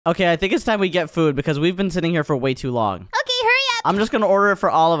Okay, I think it's time we get food because we've been sitting here for way too long. Okay, hurry up. I'm just gonna order it for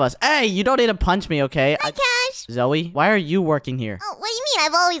all of us. Hey, you don't need to punch me, okay? Hi, Cash. Zoe, why are you working here? Oh, what do you mean?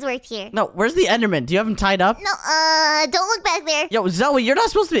 I've always worked here. No, where's the Enderman? Do you have him tied up? No, don't look back there. Yo, Zoe, you're not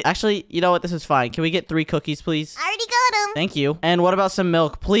supposed to be... Actually, you know what? This is fine. Can we get 3 cookies, please? I already got him. Thank you. And what about some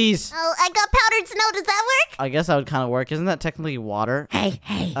milk, please? Oh, I got powdered snow. Does that work? I guess that would kind of work. Isn't that technically water? Hey.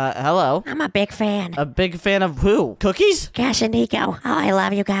 Hello? I'm a big fan. A big fan of who? Cookies? Cash and Nico. Oh, I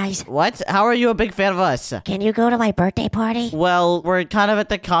love you guys. What? How are you a big fan of us? Can you go to my birthday party? Well, we're kind of at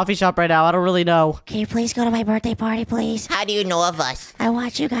the coffee shop right now. I don't really know. Can you please go to my birthday party, please? How do you know of us? I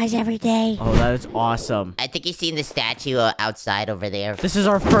watch you guys every day. Oh, that is awesome. I think you've seen the statue outside over there. This is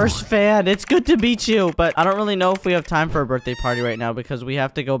our first fan. It's good to meet you. But I don't really know if we have time for a birthday party right now because we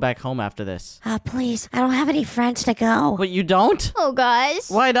have to go back home after this. Please. I don't have any friends to go. But you don't? Oh, gosh.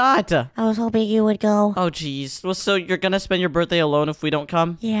 Why not? I was hoping you would go. Oh, jeez. Well, so you're gonna spend your birthday alone if we don't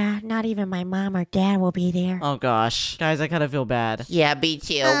come? Yeah, not even my mom or dad will be there. Oh, gosh. Guys, I kind of feel bad. Yeah, me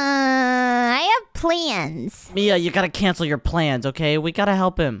too. I have plans. Mia, you gotta cancel your plans, okay? We gotta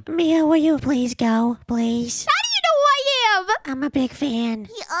help him. Mia, will you please go? Please? How do you know who I am? I'm a big fan.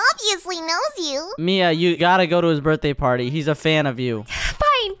 He obviously knows you. Mia, you gotta go to his birthday party. He's a fan of you.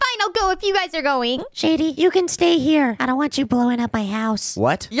 Fine, I'll go if you guys are going. Shady, you can stay here. I don't want you blowing up my house.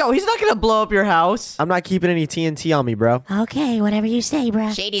 What? Yo, he's not gonna blow up your house. I'm not keeping any TNT on me, bro. Okay, whatever you say,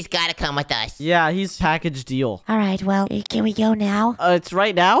 bruh. Shady's gotta come with us. Yeah, he's package deal. All right, well, can we go now? It's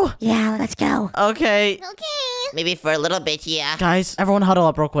right now? Yeah, let's go. Okay. Okay. Maybe for a little bit, yeah. Guys, everyone huddle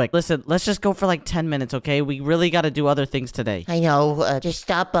up real quick. Listen, let's just go for like 10 minutes, okay? We really gotta do other things today. I know. Just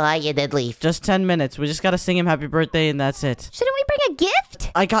stop by and then leave. Just 10 minutes. We just gotta sing him happy birthday and that's it. Shouldn't we bring a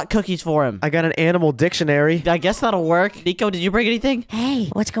gift? I got cookies for him. I got an animal dictionary. I guess that'll work. Nico, did you bring anything? Hey,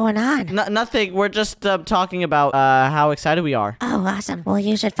 what's going on? Nothing. We're just talking about how excited we are. Oh, awesome. Well,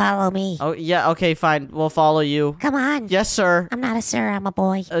 you should follow me. Oh, yeah. Okay, fine. We'll follow you. Come on. Yes, sir. I'm not a sir, I'm a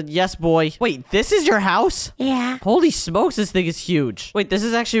boy. Yes, boy. Wait, this is your house? Yeah. Holy smokes, this thing is huge. Wait, this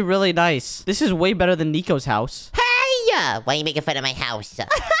is actually really nice. This is way better than Nico's house. Hey! Why are you making fun of my house?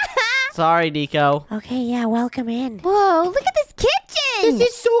 Sorry, Nico. Okay, yeah, welcome in. Whoa, look at this kitchen. This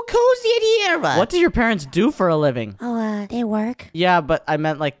is so cozy in here. What do your parents do for a living? Oh, they work. Yeah, but I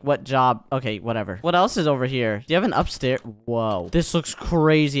meant like what job? Okay, whatever. What else is over here? Do you have an upstairs? Whoa. This looks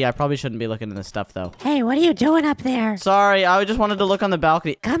crazy. I probably shouldn't be looking at this stuff though. Hey, what are you doing up there? Sorry, I just wanted to look on the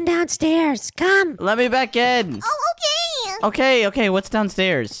balcony. Come downstairs. Come. Let me back in. Oh, Okay, what's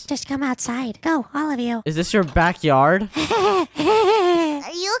downstairs? Just come outside. Go, all of you. Is this your backyard? okay.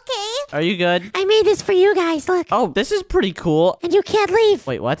 Are you okay? Are you good? I made this for you guys, look. Oh, this is pretty cool. And you can't leave.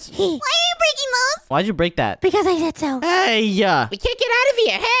 Wait, what? Why are you breaking those? Why'd you break that? Because I said so. Hey, We can't get out of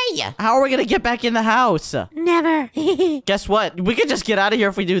here. Hey! how are we gonna get back in the house? Never. Guess what? We could just get out of here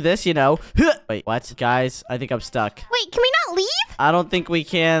if we do this, you know. Wait, what? Guys, I think I'm stuck. Wait, can we not leave? I don't think we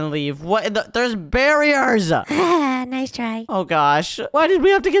can leave. What? There's barriers. Nice try. Oh, gosh. Why did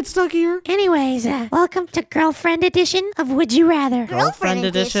we have to get stuck here? Anyways, welcome to Girlfriend Edition of Would You Rather. Girlfriend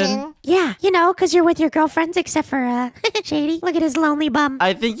edition? Yeah, you know, because you're with your girlfriends except for, Shady. Look at his lonely bum.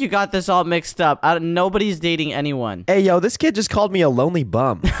 I think you got this all mixed up. Nobody's dating anyone. Hey, yo, this kid just called me a lonely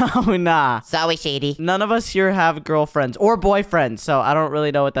bum. Oh, nah. Sorry, Shady. None of us here have girlfriends or boyfriends, so I don't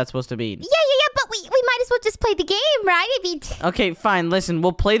really know what that's supposed to mean. Yeah, but we might as well just play the game, right? I mean, Okay, fine. Listen,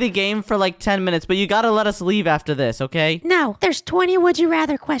 we'll play the game for like 10 minutes, but you gotta let us leave after this, okay? No, there's 20 Would You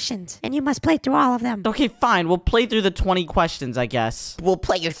Rather questions, and you must play through all of them. Okay, fine. We'll play through the 20 questions, I guess. We'll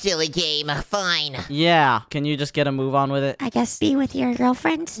play your silly game. Fine. Yeah. Can you just get a move on with it? I guess be with your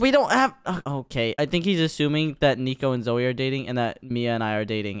girlfriends. We don't have... okay. I think he's assuming that Nico and Zoe are dating and that Mia and I are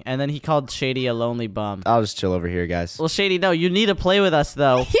dating. And then he called Shady a lonely bum. I'll just chill over here, guys. Well, Shady, no. You need to play with us,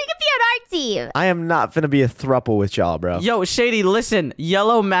 though. you can be on our team. I am not finna be a throuple with y'all, bro. Yo, Shady, listen.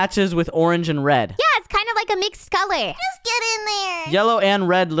 Yellow matches with orange and red. Yeah, it's kind of like a mixed color. Just get in there. Yellow and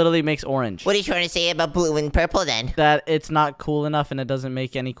red literally makes orange. What are you trying to say about blue and purple then? That it's not cool enough and it doesn't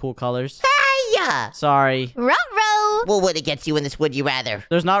make any cool colors. Hey! Sorry. Ruh-roh. Well, what gets you in this Would You Rather?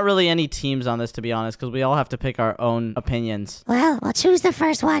 There's not really any teams on this, to be honest, because we all have to pick our own opinions. Well, we'll choose the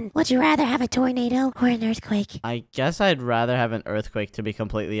first one. Would you rather have a tornado or an earthquake? I guess I'd rather have an earthquake, to be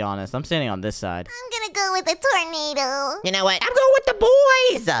completely honest. I'm standing on this side. I'm gonna go with a tornado. You know what? I'm going with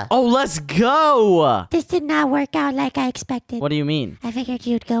the boys! Oh, let's go! This did not work out like I expected. What do you mean? I figured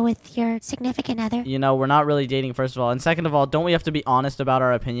you'd go with your significant other. You know, we're not really dating, first of all. And second of all, don't we have to be honest about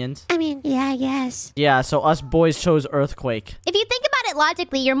our opinions? I mean, yeah, I guess. Yeah, so us boys chose earthquake. If you think about it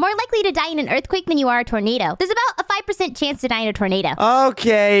logically, you're more likely to die in an earthquake than you are a tornado. There's about a 5% chance to die in a tornado.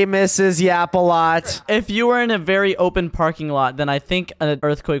 Okay, Mrs. Yapalot. If you were in a very open parking lot, then I think an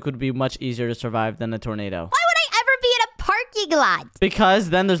earthquake would be much easier to survive than a tornado. Why would I ever be in a parking lot? Because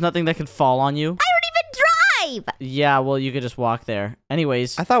then there's nothing that could fall on you. I don't even drive. Yeah, well, you could just walk there.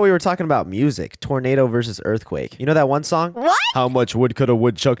 Anyways, I thought we were talking about music. Tornado versus earthquake. You know that one song? What? How much wood could a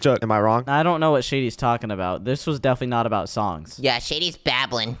woodchuck chuck? Am I wrong? I don't know what Shady's talking about. This was definitely not about songs. Yeah, Shady's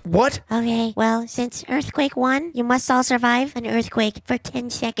babbling. What? Okay, well, since earthquake 1, you must all survive an earthquake for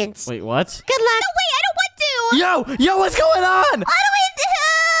 10 seconds. Wait, what? Good luck. No, wait, I don't want to. Yo, what's going on? What do we do?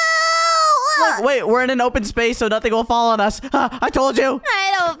 Wait, we're in an open space, so nothing will fall on us. I told you.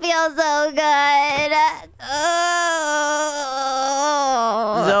 I don't feel so good. Oh.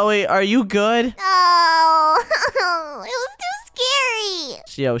 Zoe, are you good? No. It was too scary.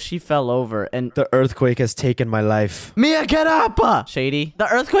 Yo, she fell over and... The earthquake has taken my life. Mia, get up! Shady, the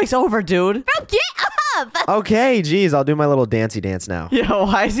earthquake's over, dude. Bro, get up. Okay, geez, I'll do my little dancey dance now. Yo,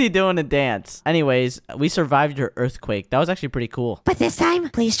 why is he doing a dance? Anyways, we survived your earthquake. That was actually pretty cool. But this time,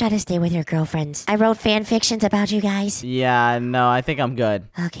 please try to stay with your girlfriends. I wrote fan fictions about you guys. Yeah, no, I think I'm good.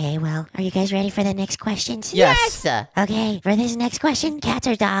 Okay, well, are you guys ready for the next questions? Yes. Yes. Okay, for this next question, cats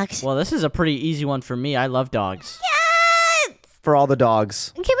or dogs? Well, this is a pretty easy one for me. I love dogs. For all the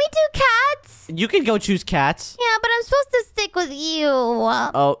dogs. Can we do cats? You can go choose cats. Yeah, but I'm supposed to stick with you.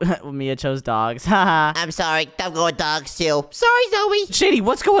 Oh, Mia chose dogs. Haha. I'm sorry. I'm going with dogs too. Sorry, Zoe. Shady,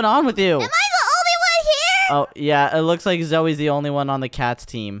 what's going on with you? Am I the only one here? Oh, yeah, it looks like Zoe's the only one on the cats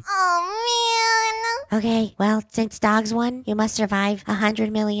team. Oh, Okay, well, since dogs won, you must survive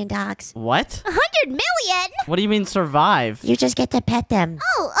 100 million dogs. What? man. 100 million? What do you mean survive? You just get to pet them.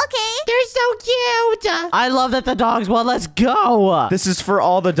 Oh, okay. They're so cute. I love that the dogs won. Let's go. This is for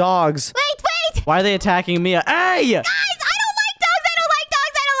all the dogs. Wait. Why are they attacking Mia? Hey! Guys, I don't like dogs. I don't like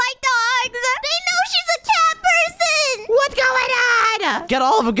dogs. I don't like dogs. They know she's a cat person. What's going on? Get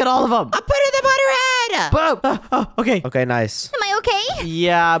all of them. Get all of them. I'm putting them on her head. Boom. Okay. Okay, nice. Am I okay?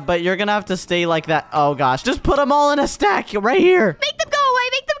 Yeah, but you're gonna have to stay like that. Oh gosh, just put them all in a stack right here. Make them go away.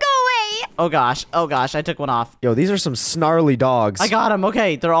 Make them go away. Oh gosh, I took one off. Yo, these are some snarly dogs. I got them.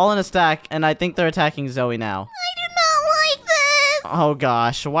 Okay, they're all in a stack, and I think they're attacking Zoe now. I do not like this. Oh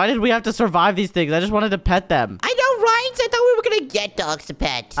gosh, why did we have to survive these things? I just wanted to pet them. I know, right? I thought we were gonna get dogs to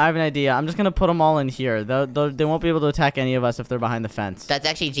pet. I have an idea. I'm just gonna put them all in here. They won't be able to attack any of us if they're behind the fence. That's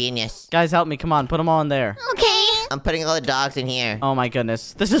actually genius. Guys, help me. Come on, put them all in there. Okay. I'm putting all the dogs in here. Oh my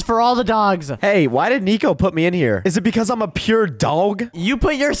goodness. This is for all the dogs. Hey, why did Nico put me in here? Is it because I'm a pure dog? You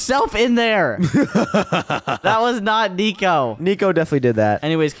put yourself in there. That was not Nico. Nico definitely did that.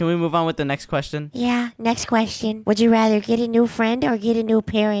 Anyways, can we move on with the next question? Yeah, next question. Would you rather get a new friend or get a new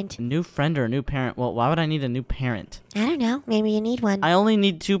parent? A new friend or a new parent? Well, why would I need a new parent? I don't know. Maybe you need one. I only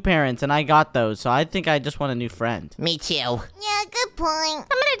need 2 parents, and I got those, so I think I just want a new friend. Me too. Yeah, good point. I'm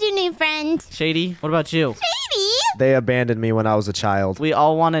gonna do new friend. Shady, what about you? Baby. They abandoned me when I was a child. We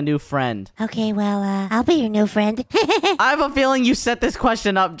all want a new friend. Okay, well, I'll be your new friend. I have a feeling you set this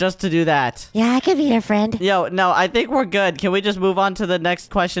question up just to do that. Yeah, I could be your friend. Yo, no, I think we're good. Can we just move on to the next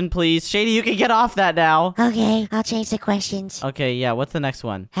question, please? Shady, you can get off that now. Okay, I'll change the questions. Okay, yeah, what's the next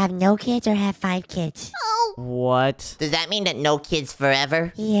one? Have no kids or have 5 kids? Oh. What? Does that mean that no kids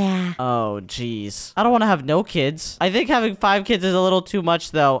forever? Yeah. Oh, jeez. I don't want to have no kids. I think having 5 kids is a little too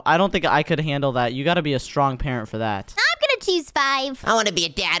much, though. I don't think I could handle that. You gotta be a strong parent for that. I'm gonna choose 5. I want to be a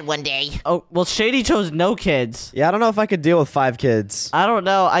dad one day. Oh, well, Shady chose no kids. Yeah, I don't know if I could deal with 5 kids. I don't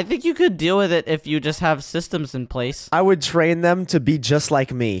know. I think you could deal with it if you just have systems in place. I would train them to be just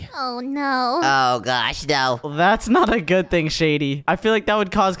like me. Oh, no. Oh gosh, no. Well, that's not a good thing, Shady. I feel like that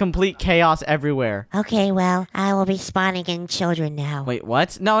would cause complete chaos everywhere. Okay, well, I will be spawning in children now. Wait,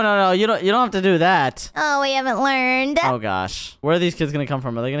 what? No. You don't have to do that. Oh, we haven't learned. Oh gosh. Where are these kids gonna come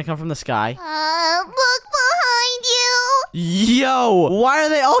from? Are they gonna come from the sky? Look behind you. Yo! Why are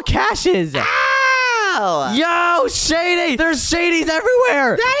they all caches? Oh. Yo, Shady! There's Shadies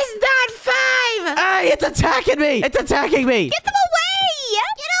everywhere! That is not 5. Hey, it's attacking me! It's attacking me! Get them away.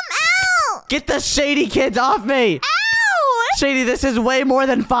 Get them out. Get the Shady kids off me! Ow. Shady, this is way more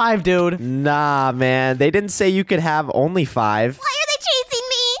than 5, dude. Nah, man. They didn't say you could have only 5. Why are they chasing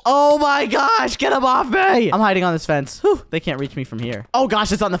me? Oh my gosh, get them off me! I'm hiding on this fence. Whew, they can't reach me from here. Oh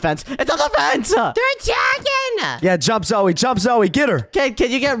gosh, it's on the fence. It's on the fence! They're attacking. Yeah, jump Zoe, get her.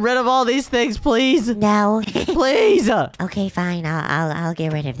 Can you get rid of all these things, please? No. Please! Okay, fine. I'll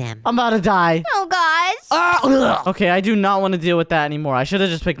get rid of them. I'm about to die. Oh, God. Okay, I do not want to deal with that anymore. I should have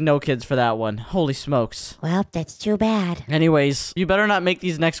just picked no kids for that one. Holy smokes. Well, that's too bad. Anyways, you better not make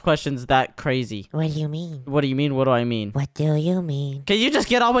these next questions that crazy. What do you mean? What do you mean? What do I mean? What do you mean? Can you just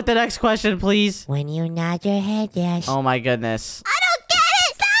get on with the next question, please? When you nod your head, yes. Oh my goodness. I don't get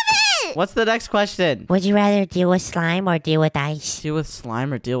it. Stop it. What's the next question? Would you rather deal with slime or deal with ice? Deal with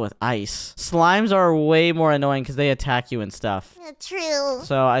slime or deal with ice? Slimes are way more annoying because they attack you and stuff. True.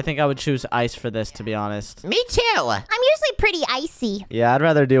 So I think I would choose ice for this, to be honest. Me too. I'm usually pretty icy. Yeah, I'd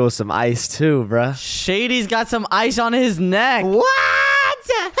rather deal with some ice too, bruh. Shady's got some ice on his neck. What?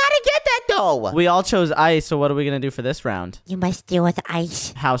 How'd I get that though? We all chose ice, so what are we going to do for this round? You must deal with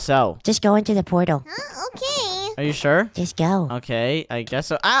ice. How so? Just go into the portal. Okay. Are you sure? Just go. Okay, I guess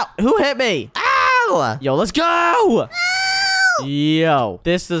so. Ow! Who hit me? Ow! Yo, let's go! Yo,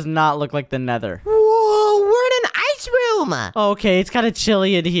 this does not look like the nether. Whoa, we're in an ice room. Okay, it's kind of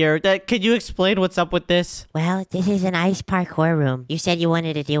chilly in here. Can you explain what's up with this? Well, this is an ice parkour room. You said you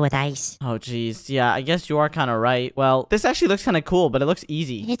wanted to deal with ice. Oh, geez. Yeah, I guess you are kind of right. Well, this actually looks kind of cool, but it looks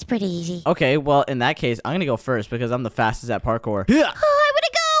easy. It's pretty easy. Okay, well, in that case, I'm going to go first because I'm the fastest at parkour. Oh, I want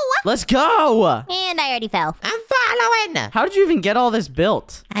to go. Let's go! And I already fell. I'm following. How did you even get all this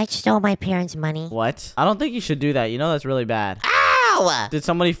built? I stole my parents' money. What? I don't think you should do that. You know that's really bad. Ow! Did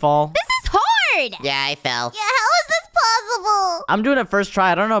somebody fall? This is hard. Yeah, I fell. Yeah, how is this possible? I'm doing it first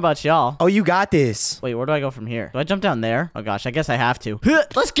try. I don't know about y'all. Oh, you got this. Wait, where do I go from here? Do I jump down there? Oh gosh, I guess I have to.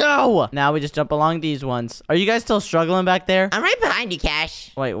 Let's go! Now we just jump along these ones. Are you guys still struggling back there? I'm right behind you,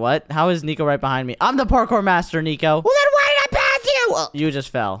 Cash. Wait, what? How is Nico right behind me? I'm the parkour master, Nico. Well, then why did I pass you? You just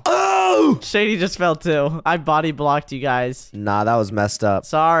fell. Oh! Shady just fell too. I body blocked you guys. Nah, that was messed up.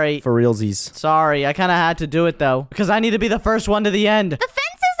 Sorry. For realsies. Sorry, I kind of had to do it though. Because I need to be the first one to the end. The fences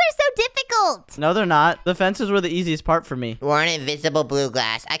are so difficult. No, they're not. The fences were the easiest part for me. We're in invisible blue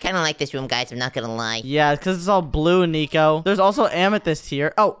glass. I kind of like this room, guys. I'm not gonna lie. Yeah, because it's all blue, Nico. There's also amethyst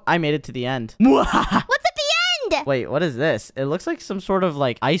here. Oh, I made it to the end. What's at the end? Wait, what is this? It looks like some sort of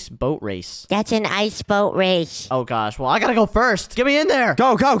like ice boat race. That's an ice boat race. Oh gosh, well I gotta go first. Get me in there.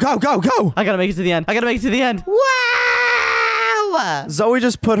 Go, go, go, go, go! I gotta make it to the end. I gotta make it to the end. Wow! Zoe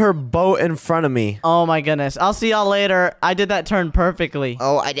just put her boat in front of me. Oh my goodness. I'll see y'all later. I did that turn perfectly.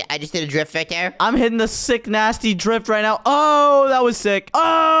 Oh, I just did a drift right there. I'm hitting the sick, nasty drift right now. Oh, that was sick.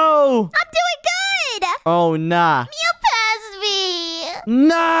 Oh! I'm doing good. Oh, nah. You passed me.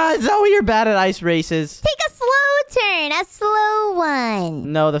 Nah, Zoe, you're bad at ice races. Take a slow turn, a slow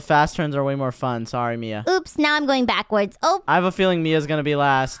one. No, the fast turns are way more fun. Sorry, Mia. Oops, now I'm going backwards. Oh, I have a feeling Mia's gonna be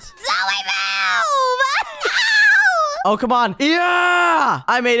last. Zoe, move! Oh, come on. Yeah!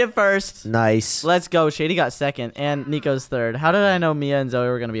 I made it first. Nice. Let's go. Shady got second, and Nico's third. How did I know Mia and Zoe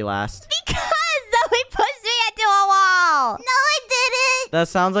were gonna be last? Because Zoe pushed me into a wall. No, I didn't. That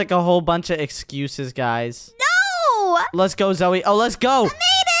sounds like a whole bunch of excuses, guys. No. Let's go, Zoe. Oh, let's go. Made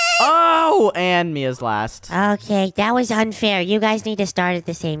it. Oh, and Mia's last. Okay, that was unfair. You guys need to start at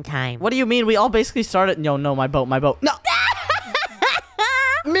the same time. What do you mean? We all basically started. No, my boat. No.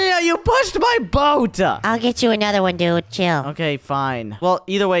 Mia, you pushed my boat. I'll get you another one, dude. Chill. Okay, fine. Well,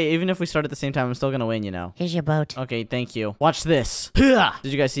 either way, even if we start at the same time, I'm still gonna win, you know. Here's your boat. Okay, thank you. Watch this. Did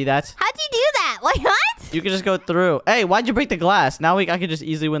you guys see that? How'd you do that? What? You can just go through. Hey, why'd you break the glass? Now I could just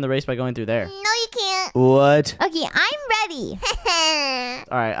easily win the race by going through there. No, you can't. What? Okay, I'm ready. Hey,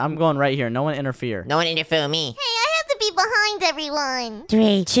 All right, I'm going right here. No one interfere. No one interfere with me. I have to be behind everyone.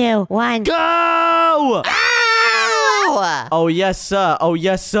 3, 2, 1. Go! Ow! Oh, yes, sir. Oh,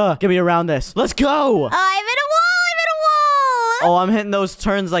 yes, sir. Get me around this. Let's go. Oh, I'm in a wall. I'm in a wall. Oh, I'm hitting those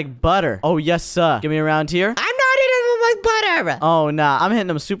turns like butter. Oh, yes, sir. Get me around here. I'm not hitting them like butter. Oh, nah. I'm hitting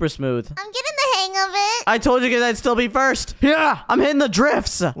them super smooth. I'm getting the hang of it. I told you guys I'd still be first. Yeah, I'm hitting the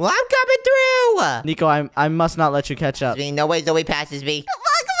drifts. Well, I'm coming through. Nico, I must not let you catch up. No way Zoe passes me. Come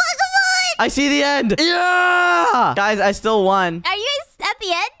on, come on, come on. I see the end. Yeah! Guys, I still won. Are you guys at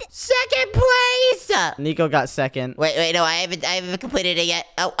the end? Second place. Nico got second. Wait, no, I haven't completed it yet.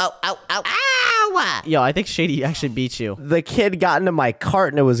 Ow! Yo, I think Shady actually beat you. The kid got into my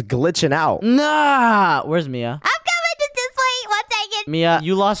cart and it was glitching out. Nah! Where's Mia? I'm coming to this way. 1 second. Mia,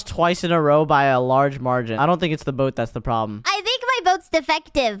 you lost twice in a row by a large margin. I don't think it's the boat that's the problem. I think my boat's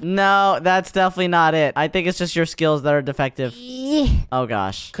defective. No, that's definitely not it. I think it's just your skills that are defective. Yeah. Oh,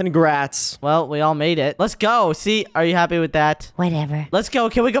 gosh. Congrats. Well, we all made it. Let's go. See, are you happy with that? Whatever. Let's go.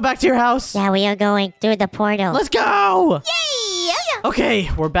 Can we go back to your house? Yeah, we are going through the portal. Let's go. Yay! Okay,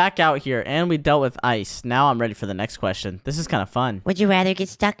 we're back out here, and we dealt with ice. Now I'm ready for the next question. This is kind of fun. Would you rather get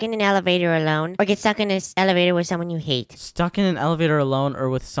stuck in an elevator alone or get stuck in an elevator with someone you hate? Stuck in an elevator alone or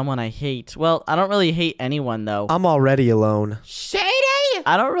with someone I hate? Well, I don't really hate anyone, though. I'm already alone. Shady?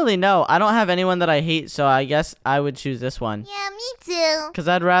 I don't really know. I don't have anyone that I hate, so I guess I would choose this one. Yeah, me too. Because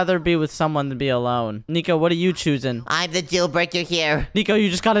I'd rather be with someone than be alone. Nico, what are you choosing? I'm the deal breaker here. Nico, you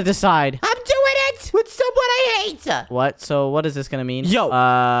just gotta decide. I'm doing it with someone I hate. What? So what is this gonna mean? Yo!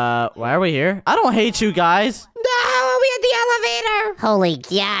 Why are we here? I don't hate you guys. No, we at the elevator. Holy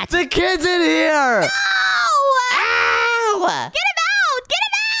cat. The kid's in here! Oh! Ow! Get him out! Get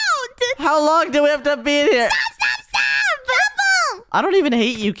him out! How long do we have to be in here? Stop! Help him! I don't even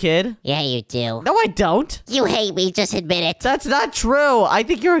hate you, kid. Yeah, you do. No, I don't. You hate me, just admit it. That's not true. I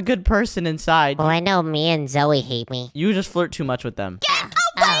think you're a good person inside. Well, I know me and Zoe hate me. You just flirt too much with them.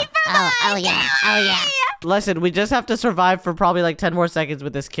 Oh, yeah. Listen, we just have to survive for probably like 10 more seconds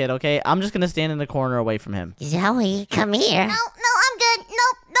with this kid, okay? I'm just gonna stand in the corner away from him. Zoe, come here. No, I'm good.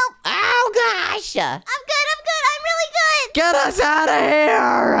 Nope. Oh gosh! I'm good. I'm really good. Get us out of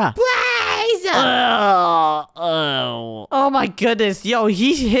here! Please! Oh my goodness. Yo,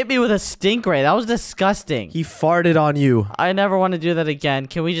 he hit me with a stink ray. That was disgusting. He farted on you. I never want to do that again.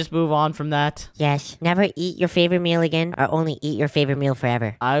 Can we just move on from that? Yes, never eat your favorite meal again, or only eat your favorite meal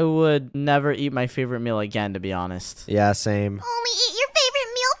forever. I would never eat my favorite meal again, to be honest. Yeah, same. Only eat your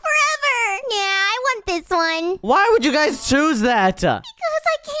favorite meal forever. Yeah, I want this one. Why would you guys choose that? Because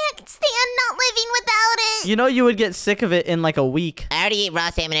I can't stand not living without it. You know you would get sick of it in like a week. I already eat raw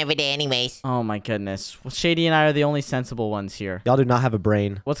salmon every day anyways. Oh my goodness. Well, Shady and I are the only sensible ones here. Y'all do not have a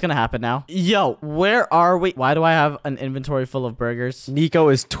brain. What's gonna happen now? Yo, where are we? Why do I have an inventory full of burgers? Nico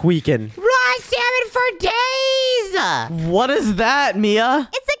is tweaking. Raw salmon for days! What is that, Mia?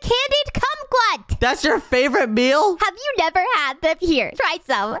 It's a candied kumquat. That's your favorite meal? Have you never had them? Here, try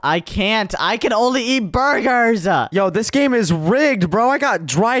some. I can't. I can only eat burgers. Yo, this game is rigged, bro. I got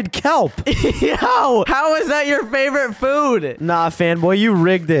dried kelp. Yo, how is that your favorite food? Nah, fanboy, you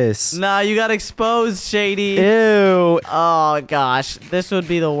rigged this. Nah, you got exposed, Shady. Ew. Oh, gosh. This would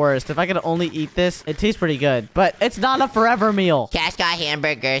be the worst. If I could only eat this, it tastes pretty good. But it's not a forever meal. Cash got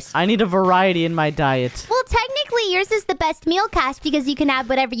hamburgers. I need a variety in my diet. Well, technically, yours is the best meal, Cash, because you can add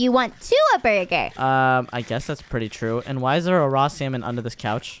whatever you want to a burger. I guess that's pretty true. And why is there a raw salmon under this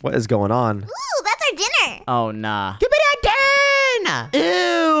couch? What is going on? Ooh, that's our dinner. Oh, nah. Give me that turn!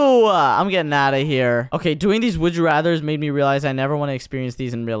 Ew! I'm getting out of here. Okay, doing these would you rathers made me realize I never want to experience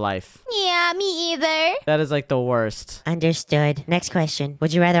these in real life. Yeah, me either. That is like the worst. Understood. Next question.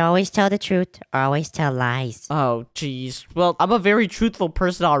 Would you rather always tell the truth or always tell lies? Oh, jeez. Well, I'm a very truthful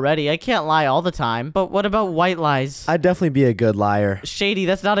person already. I can't lie all the time. But what about white lies? I'd definitely be a good liar. Shady,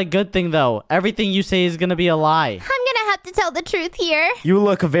 that's not a good thing, though. Everything you say is gonna be a lie. I'm gonna have to tell the truth here. You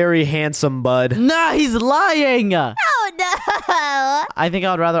look very handsome, bud. Nah, he's lying! Oh, no. I think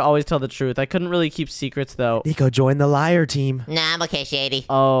I would rather always tell the truth. I couldn't really keep secrets, though. Nico, join the liar team. Nah, I'm okay, Shady.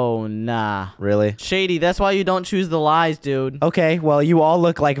 Oh, nah. Really? Shady, that's why you don't choose the lies, dude. Okay, well, you all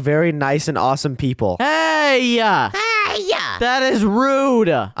look like very nice and awesome people. Hey! Hey! That is rude!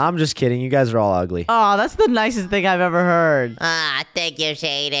 I'm just kidding. You guys are all ugly. Oh, that's the nicest thing I've ever heard. Ah, thank you,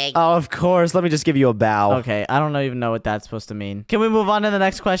 Shady. Oh, of course. Let me just give you a bow. Okay, I don't even know what that's supposed to mean. Can we move on to the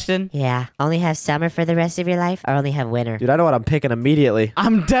next question? Yeah. Only have summer for the rest of your life or only have winter? Dude, I know what I'm picking immediately.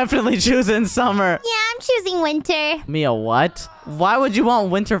 I'm definitely choosing summer. Yeah, I'm choosing winter. Mia, what? Why would you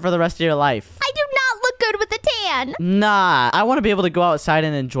want winter for the rest of your life? I do not look good with a tan. Nah, I want to be able to go outside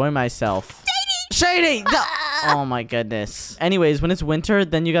and enjoy myself. Shady! No. Oh my goodness. Anyways, when it's winter,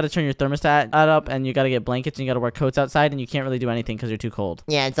 then you got to turn your thermostat up and you got to get blankets and you got to wear coats outside and you can't really do anything because you're too cold.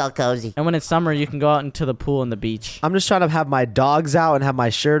 Yeah, it's all cozy. And when it's summer, you can go out into the pool and the beach. I'm just trying to have my dogs out and have my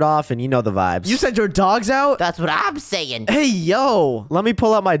shirt off, and you know the vibes. You said your dog's out? That's what I'm saying. Hey, yo. Let me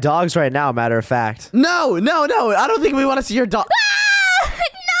pull up my dogs right now, matter of fact. No. I don't think we want to see your dog. No!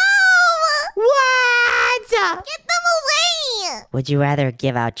 What? Get them away! Would you rather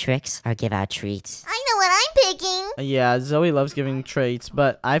give out tricks or give out treats? I know what I'm picking. Yeah, Zoe loves giving treats,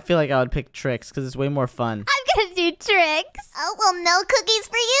 but I feel like I would pick tricks because it's way more fun. I'm gonna do tricks. Oh, well, no cookies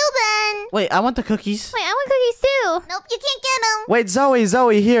for you then. Wait, I want the cookies. Wait, I want cookies too. Nope, you can't get them. Wait,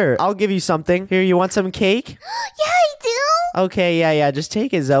 Zoe, here. I'll give you something. Here, you want some cake? Yeah, I do. Okay, yeah, just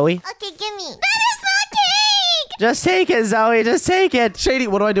take it, Zoe. Okay, give me. That is not cake! Just take it, Zoe, just take it. Shady,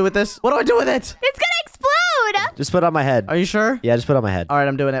 what do I do with this? What do I do with it? It's gonna explode. Just put it on my head. Are you sure? Yeah, just put it on my head. All right,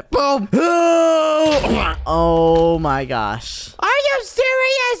 I'm doing it. Boom. Oh my gosh. Are you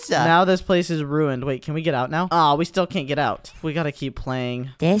serious? Now this place is ruined. Wait, can we get out now? Oh, we still can't get out. We gotta keep playing.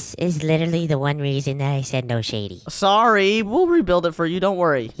 This is literally the one reason that I said no Shady. Sorry, we'll rebuild it for you. Don't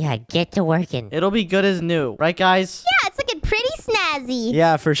worry. Yeah, get to working. It'll be good as new. Right, guys? Yeah, it's looking pretty snazzy.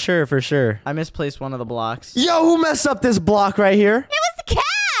 Yeah, for sure. I misplaced one of the blocks. Yo, who messed up this block right here? It was the Cash.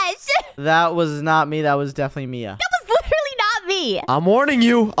 That was not me. That was definitely Mia. That was literally not Shady! I'm warning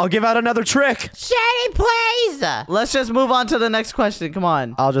you. I'll give out another trick. Shady, please. Let's just move on to the next question. Come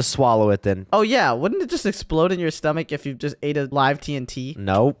on. I'll just swallow it then. Oh, yeah. Wouldn't it just explode in your stomach if you just ate a live TNT?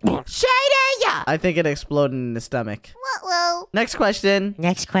 Nope. Shady. I think it exploded in the stomach. Whoa. Next question.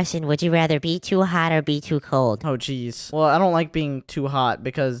 Next question. Would you rather be too hot or be too cold? Oh, jeez. Well, I don't like being too hot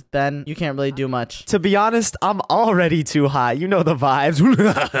because then you can't really do much. To be honest, I'm already too hot. You know the vibes.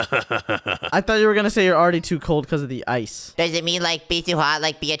 I thought you were going to say you're already too cold because of the ice. Does it mean like be too hot,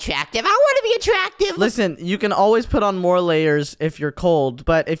 like be attractive? I want to be attractive. Listen, you can always put on more layers if you're cold,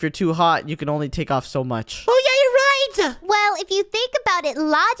 but if you're too hot, you can only take off so much. Oh, yeah, you're right. Well, if you think about it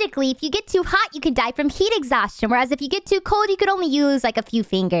logically, if you get too hot, you could die from heat exhaustion. Whereas if you get too cold, you could only use like a few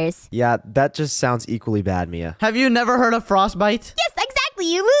fingers. Yeah, that just sounds equally bad, Mia. Have you never heard of frostbite? Yes,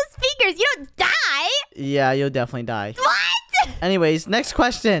 exactly. You lose fingers. You don't die. Yeah, you'll definitely die. What? Anyways, next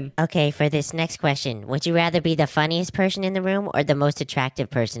question. Okay, for this next question, would you rather be the funniest person in the room or the most attractive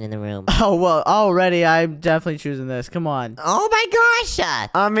person in the room? Oh, well, already I'm definitely choosing this. Come on. Oh, my gosh.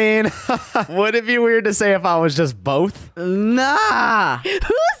 I mean, would it be weird to say if I was just both? Nah. Who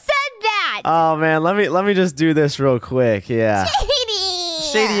said that? Oh man, let me just do this real quick. Yeah.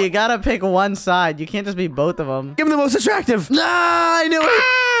 Shady. Shady, you gotta pick one side. You can't just be both of them. Give me the most attractive. Nah, I knew it.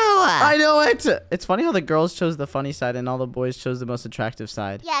 Ow. I know it. It's funny how the girls chose the funny side and all the boys chose the most attractive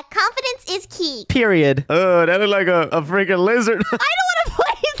side. Yeah, confidence is key. Period. Oh, that looked like a freaking lizard. I don't want to play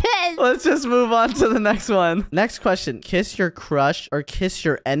this. Let's just move on to the next one. Next question. Kiss your crush or kiss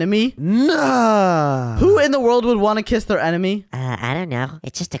your enemy? Nah. Who in the world would want to kiss their enemy? I don't know.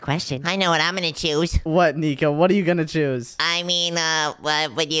 It's just a question. I know what I'm going to choose. What, Nico? What are you gonna choose? I mean,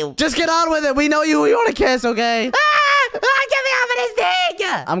 what would you... Just get on with it. We know you. We want to kiss, okay? Get me off of this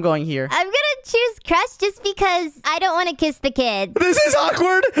thing! I'm going here. I'm gonna choose crush just because I don't want to kiss the kid. This is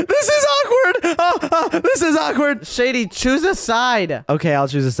awkward. This is awkward. This is awkward. Shady, choose a side. Okay, I'll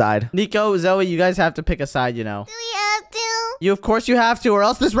choose a side. Nico, Zoe, you guys have to pick a side, you know. Do we have to? You, of course you have to, or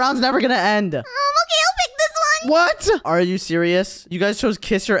else this round's never gonna end. Okay, I'll pick this one. What? Are you serious? You guys chose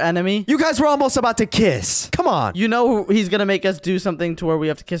kiss your enemy? You guys were almost about to kiss. Come on. You know he's gonna make us do something to where we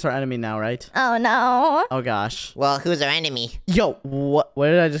have to kiss our enemy now, right? Oh no. Oh gosh. Well, who's our enemy? Yo, what?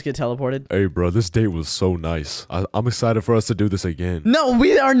 Where did I just get teleported? Hey, bro, this date was so nice. I'm excited for us to do this again. No,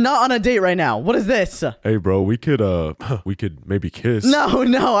 we are not on a date right now. What is this? Hey, bro, we could maybe kiss.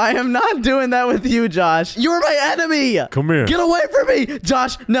 No, I am not doing that with you, Josh. You're my enemy. Come here. Get away from me,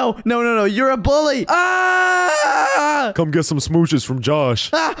 Josh. No. You're a bully. Ah! Come get some smooches from Josh.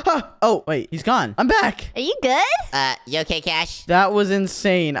 Oh, wait, he's gone. I'm back. Are you good? You okay, Cash? That was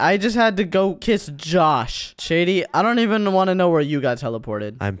insane. I just had to go kiss Josh. Shady, I don't even want to know where you got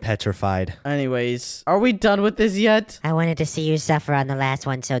teleported. I'm petrified. Anyways, are we done with this yet? I wanted to see you suffer on the last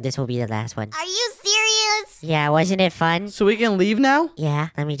one, so this will be the last one. Are you serious? Yeah, wasn't it fun? So we can leave now? Yeah,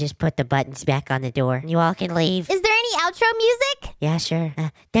 let me just put the buttons back on the door. You all can leave. Is there any outro music? Yeah, sure.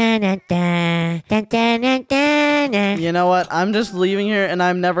 Dun, dun, dun, dun, dun, dun, dun, dun. You know what? I'm just leaving here and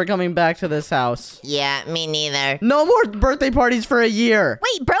I'm never coming back to this house. Yeah, me neither. No more birthday parties for a year.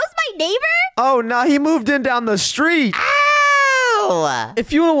 Wait, bro's my neighbor? Oh, nah, he moved in down the street. Ow!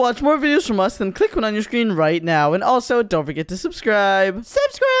 If you want to watch more videos from us, then click one on your screen right now. And also, don't forget to subscribe.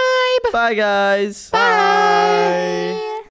 Subscribe! Bye, guys. Bye!